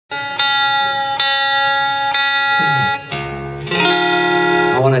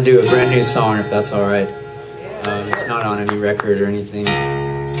to do a brand new song, if that's all right. It's not on any record or anything.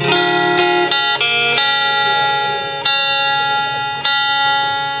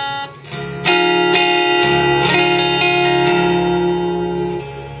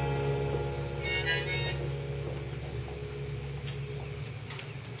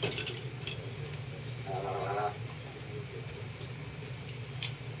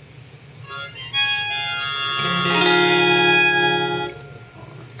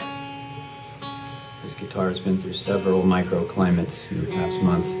 This guitar's been through several microclimates in the past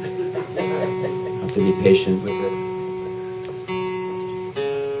month. I have to be patient with it.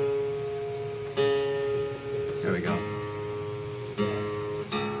 There we go.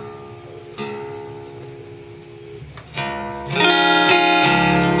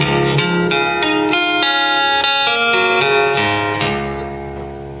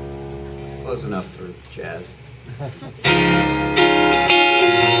 Close enough for jazz.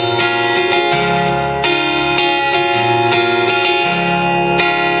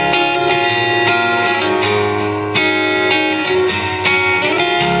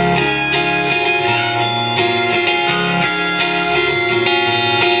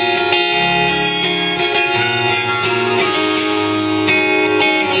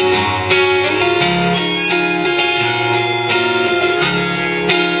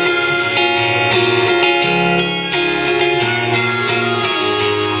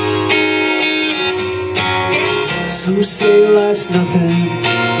 Some say life's nothing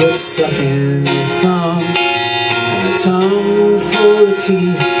but sucking your thumb and a tongue full of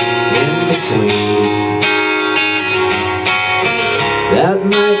teeth in between. That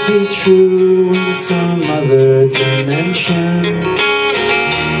might be true in some other dimension,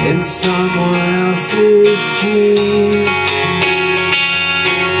 in someone else's dream.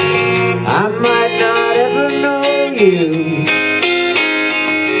 I might not ever know you.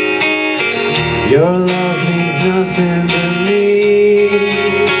 Your love means nothing to me.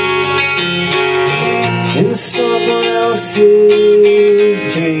 In someone else's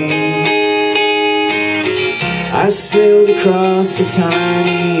dream, I sailed across a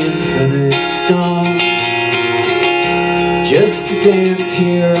tiny infinite storm just to dance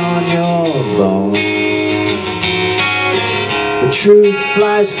here on your bones. The truth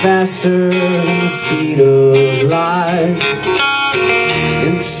flies faster than the speed of lies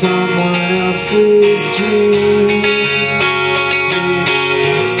in someone else's dream.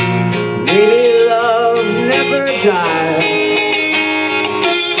 Maybe love never dies.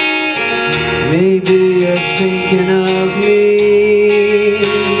 Maybe you're thinking of me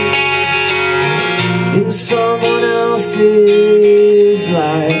in someone else's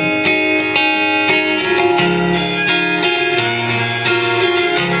life.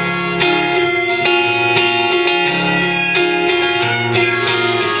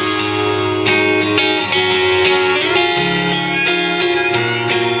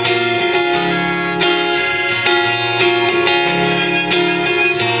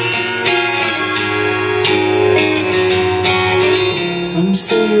 Some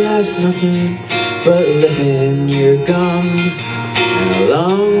say life's nothing but licking your gums and a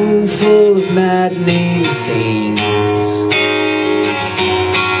lung full of maddening scenes.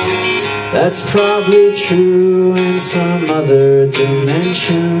 That's probably true in some other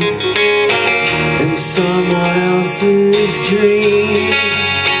dimension, in someone else's dream.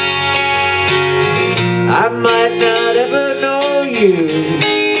 I might not ever know you.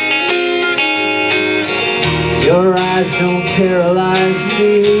 Your eyes don't paralyze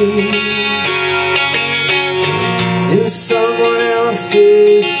me. In someone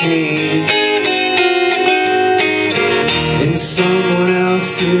else's dream, in someone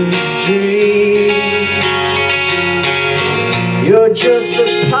else's dream, you're just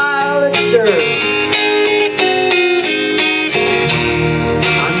a pile of dirt.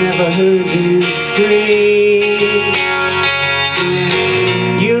 I never heard you scream.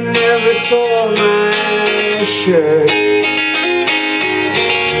 You never tore my shirt.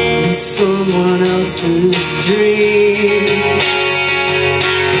 In someone else's dream,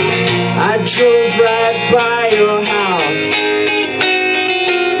 I drove right by your house.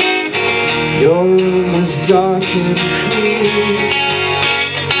 Your room was dark and clean.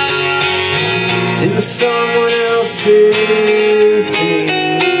 In someone else's dream.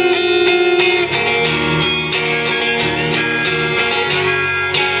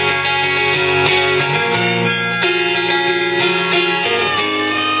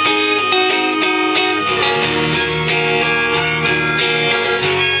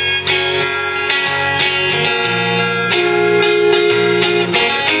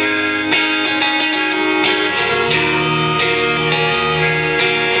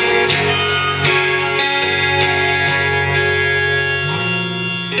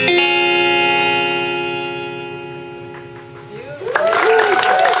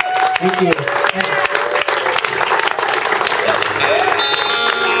 Thank you.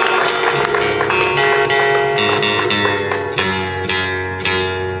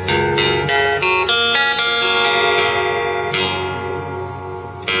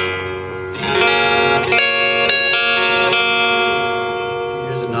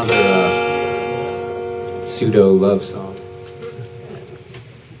 Here's another pseudo love song.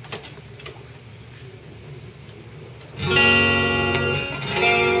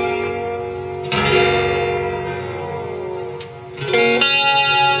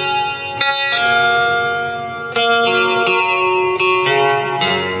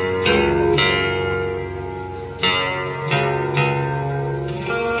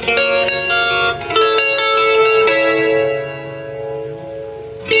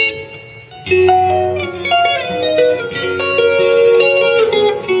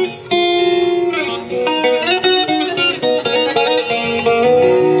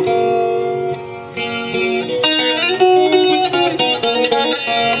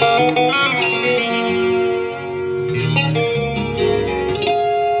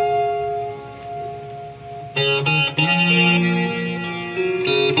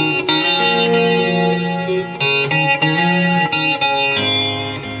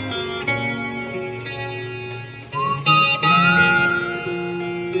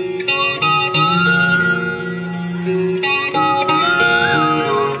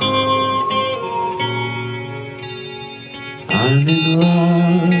 I'm in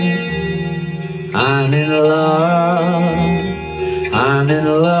love, I'm in love, I'm in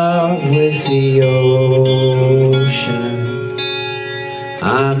love with the ocean.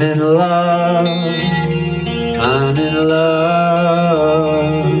 I'm in love, I'm in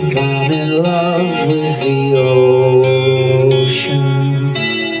love, I'm in love with the ocean.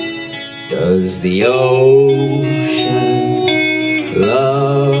 Does the ocean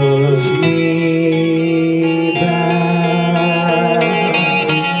love me?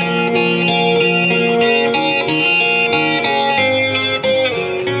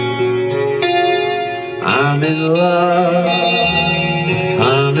 I'm in love,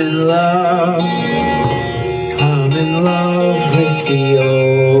 I'm in love, I'm in love with the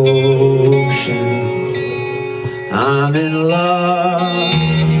ocean. I'm in love,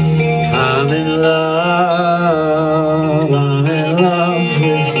 I'm in love, I'm in love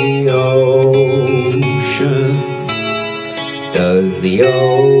with the ocean. Does the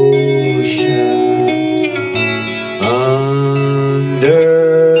ocean understand?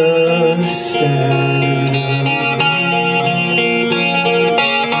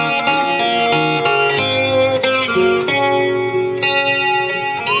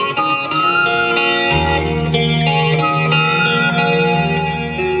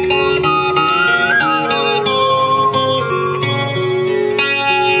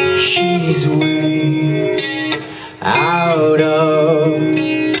 She's way out of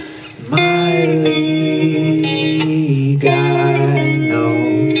my league. I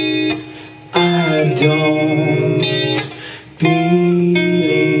know I don't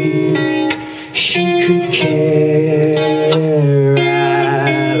believe she could care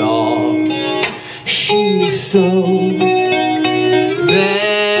at all. She's so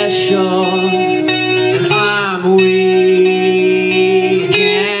special, and I'm weak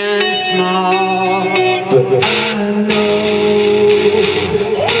and small, but I know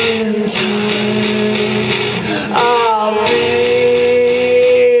in time I'll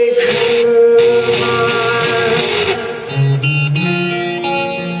make her mine.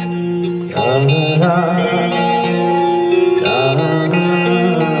 Da, da, da,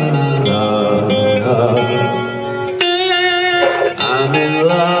 da, da. I'm in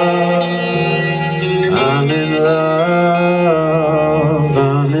love, I'm in love,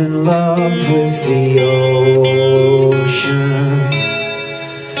 I'm in love with the ocean.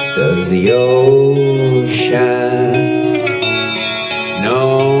 Does the ocean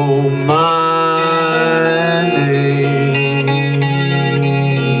know my name?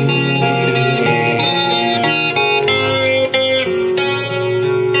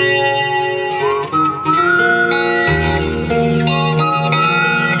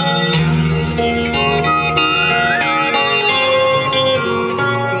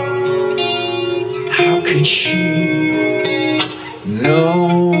 How could she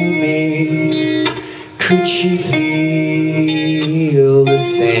know me? Could she feel the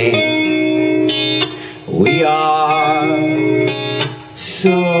same? We are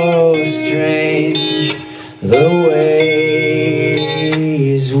so strange the way